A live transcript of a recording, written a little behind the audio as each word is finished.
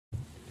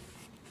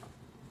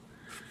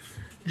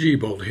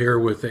G-Bolt here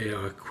with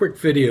a quick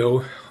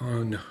video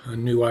on a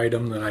new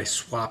item that I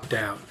swapped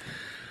out.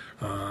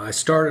 I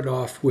started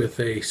off with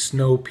a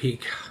Snow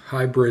Peak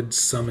Hybrid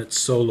Summit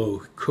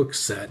Solo cook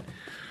set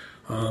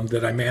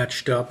that I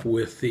matched up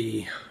with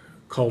the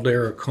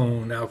Caldera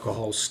Cone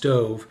alcohol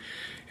stove,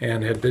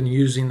 and had been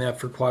using that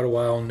for quite a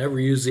while. Never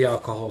used the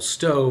alcohol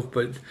stove,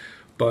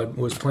 but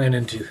was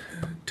planning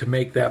to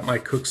make that my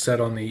cook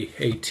set on the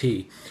AT.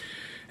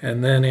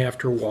 And then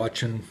after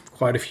watching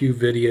quite a few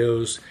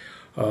videos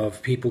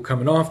of people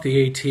coming off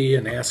the AT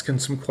and asking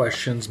some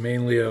questions,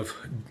 mainly of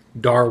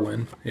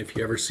Darwin, if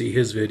you ever see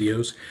his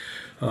videos,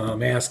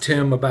 asked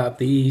him about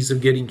the ease of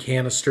getting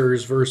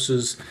canisters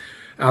versus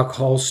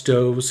alcohol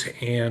stoves,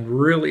 and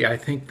really I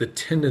think the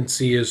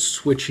tendency is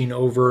switching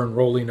over and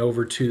rolling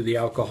over to the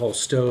alcohol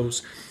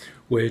stoves,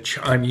 which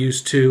I'm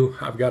used to.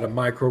 I've got a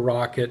micro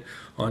rocket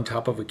on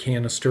top of a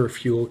canister,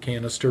 fuel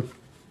canister.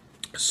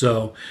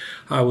 So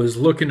I was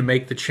looking to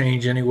make the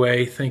change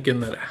anyway, thinking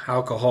that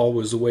alcohol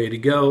was the way to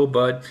go,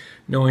 but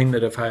knowing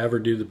that if I ever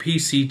do the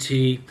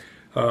PCT,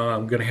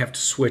 I'm going to have to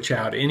switch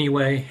out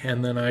anyway,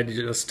 and then I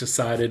just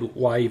decided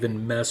why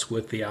even mess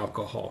with the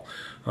alcohol.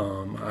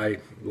 I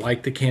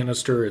like the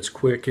canister. It's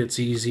quick, it's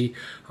easy,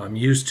 I'm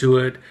used to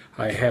it,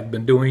 I have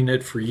been doing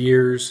it for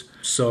years,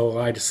 so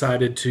I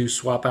decided to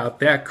swap out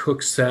that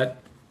cook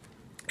set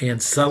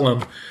and sell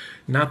them.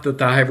 Not that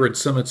the Hybrid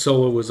Summit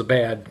Solo was a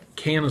bad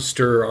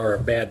canister or a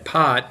bad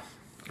pot,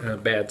 a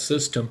bad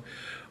system,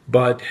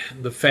 but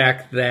the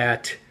fact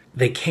that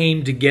they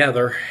came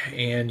together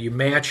and you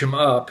match them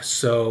up,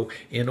 so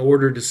in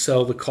order to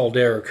sell the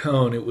Caldera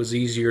Cone, it was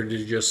easier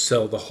to just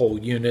sell the whole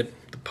unit,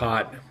 the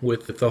pot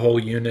with the whole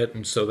unit,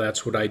 and so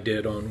that's what I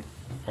did on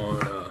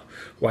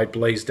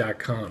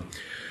whiteblaze.com.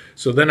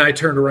 So then I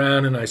turned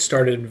around and I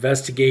started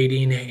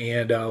investigating,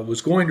 and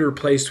was going to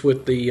replace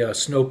with the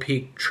Snow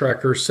Peak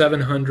Trekker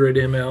 700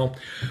 ml.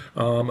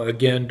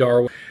 Again,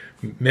 Darwin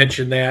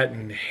mentioned that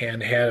and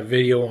had a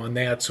video on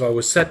that, so I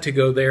was set to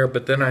go there,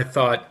 but then I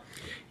thought,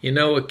 you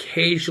know,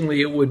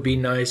 occasionally it would be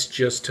nice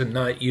just to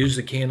not use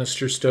the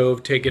canister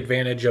stove, take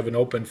advantage of an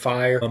open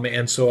fire.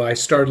 And so I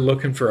started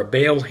looking for a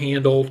bail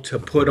handle to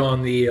put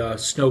on the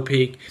Snow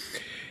Peak.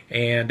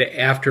 And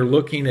after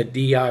looking at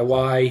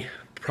DIY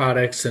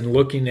products and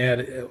looking at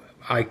it,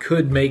 I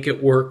could make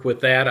it work with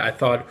that. I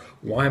thought,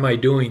 why am I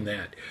doing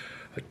that?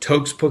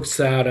 TOAKS puts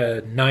out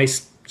a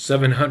nice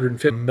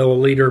 750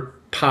 milliliter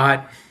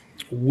pot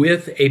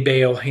with a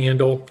bail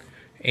handle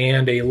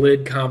and a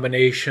lid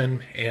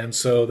combination, and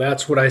so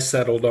that's what I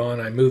settled on.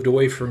 I moved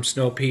away from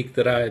Snow Peak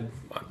that I had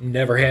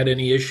never had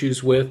any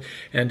issues with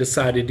and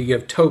decided to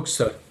give TOAKS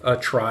a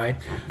try.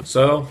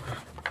 So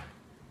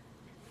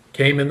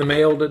came in the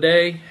mail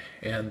today,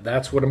 and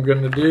that's what I'm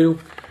going to do.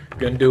 I'm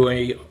going to do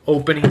a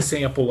opening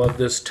sample of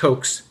this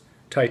TOAKS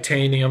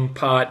titanium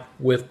pot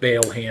with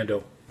bail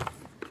handle.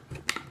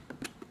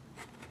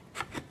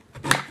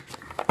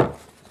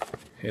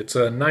 It's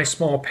a nice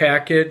small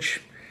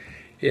package.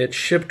 It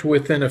shipped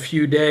within a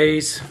few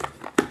days,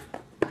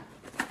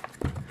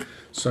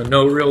 so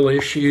no real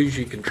issues.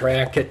 You can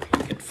track it,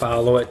 you can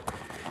follow it,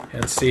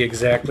 and see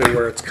exactly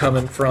where it's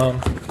coming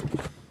from.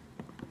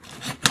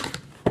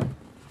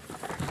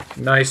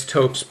 Nice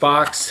TOAKS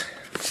box,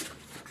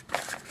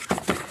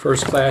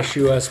 first class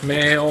US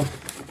mail.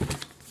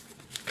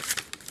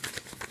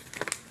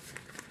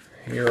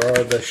 Here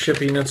are the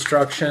shipping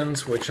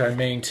instructions, which I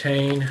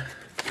maintain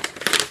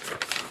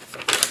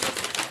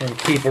and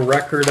keep a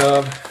record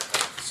of,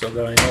 so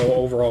that I know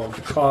overall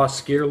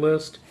cost gear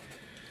list.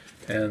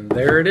 And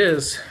there it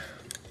is.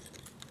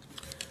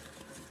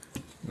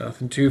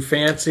 Nothing too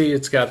fancy.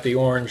 It's got the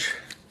orange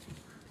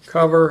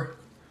cover,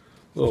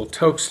 little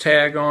TOAKS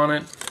tag on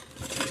it.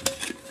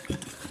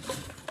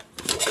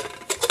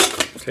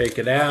 Take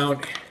it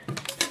out.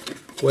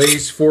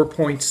 Weighs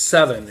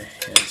 4.7,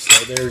 and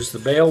so there's the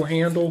bail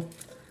handle.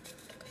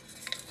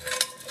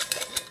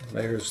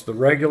 There's the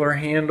regular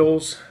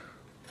handles.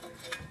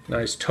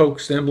 Nice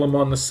TOAKS emblem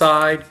on the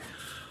side.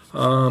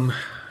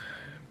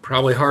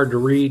 Probably hard to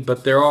read,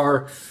 but there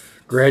are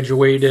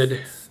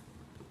graduated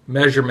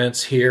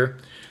measurements here,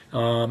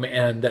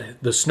 and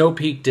the Snow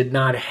Peak did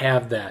not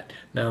have that.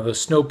 Now the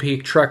Snow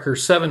Peak Trekker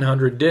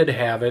 700 did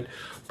have it,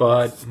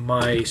 but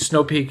my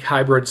Snow Peak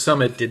Hybrid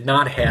Summit did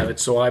not have it,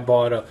 so I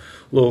bought a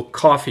little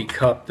coffee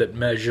cup that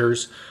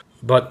measures.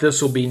 But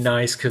this will be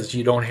nice because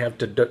you don't have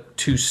to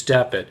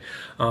two-step it.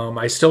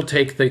 I still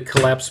take the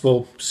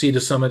collapsible Sea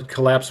to Summit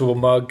collapsible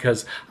mug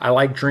because I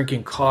like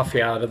drinking coffee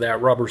out of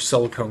that rubber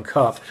silicone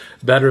cup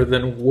better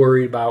than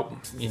worry about,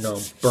 you know,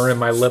 burning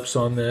my lips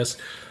on this.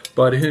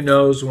 But who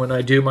knows, when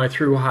I do my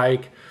through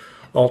hike,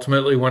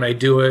 ultimately when I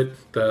do it,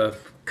 the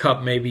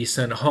cup may be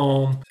sent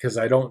home because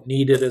I don't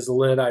need it as a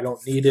lid. I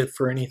don't need it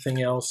for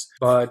anything else.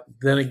 But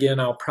then again,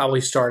 I'll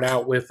probably start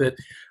out with it.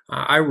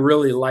 I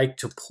really like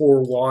to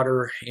pour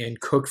water and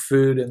cook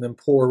food and then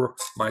pour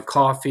my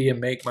coffee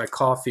and make my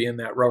coffee in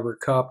that rubber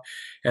cup,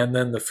 and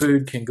then the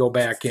food can go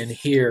back in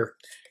here,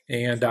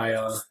 and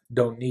I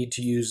don't need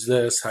to use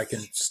this. I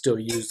can still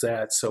use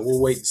that, so we'll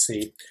wait and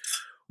see.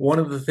 One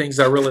of the things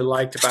I really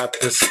liked about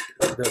this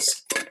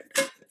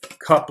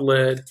cup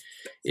lid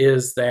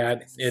is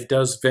that it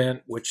does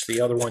vent, which the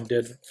other one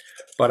didn't.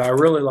 But I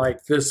really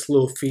like this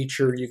little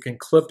feature. You can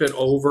clip it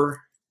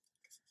over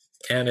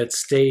and it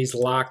stays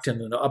locked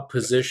in an up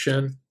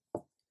position.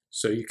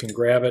 So you can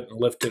grab it and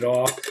lift it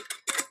off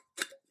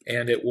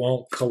and it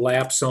won't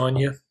collapse on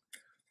you.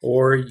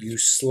 Or you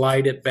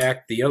slide it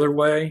back the other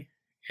way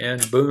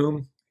and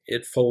boom,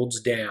 it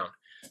folds down.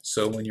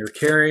 So when you're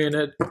carrying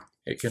it,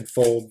 it can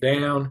fold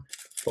down,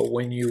 but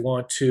when you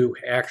want to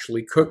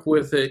actually cook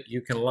with it,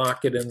 you can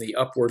lock it in the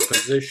upward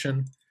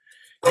position,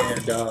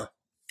 and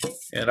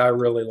I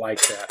really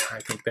like that. I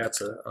think that's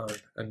a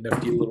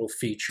nifty little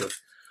feature.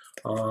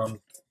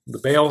 The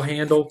bail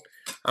handle,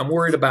 I'm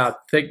worried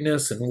about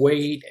thickness and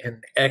weight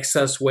and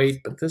excess weight,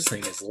 but this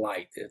thing is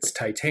light. It's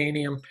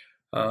titanium.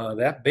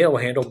 That bail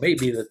handle may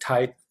be the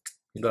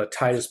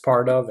tightest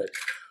part of it.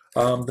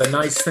 The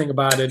nice thing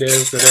about it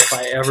is that if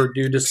I ever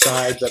do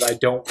decide that I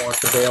don't want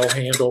the bail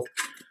handle,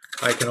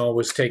 I can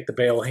always take the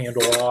bail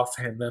handle off,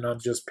 and then I'm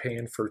just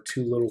paying for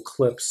two little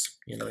clips.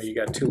 You know, you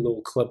got two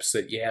little clips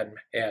that you hadn't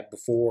had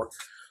before.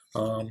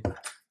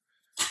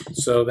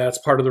 So that's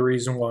part of the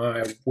reason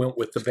why I went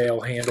with the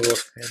bail handle,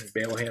 and the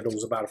bail handle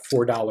was about a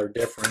 $4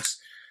 difference.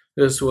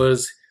 This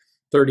was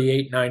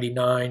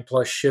 $38.99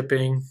 plus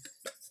shipping.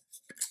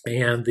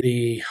 And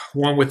the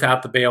one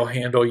without the bail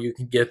handle, you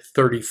can get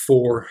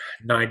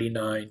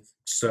 $34.99.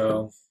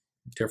 So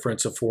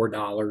difference of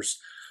 $4.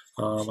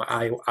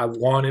 I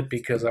want it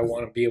because I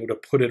want to be able to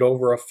put it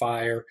over a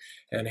fire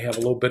and have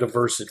a little bit of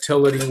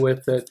versatility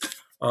with it,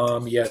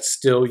 yet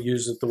still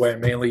use it the way I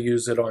mainly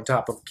use it, on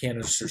top of a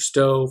canister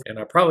stove. And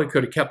I probably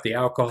could have kept the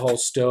alcohol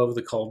stove.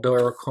 The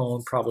caldera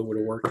cone probably would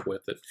have worked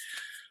with it.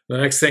 The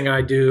next thing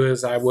I do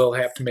is I will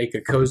have to make a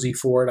cozy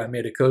for it. I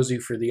made a cozy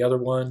for the other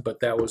one, but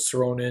that was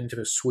thrown in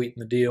to sweeten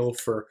the deal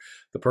for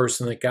the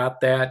person that got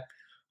that.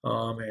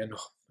 And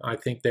I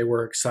think they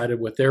were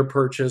excited with their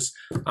purchase.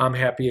 I'm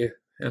happy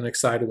and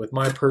excited with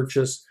my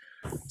purchase.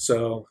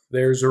 So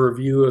there's a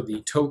review of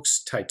the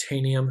TOAKS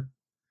Titanium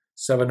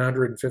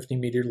 750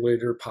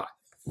 milliliter pot.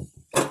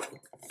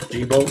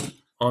 G-Bolt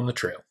on the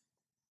trail.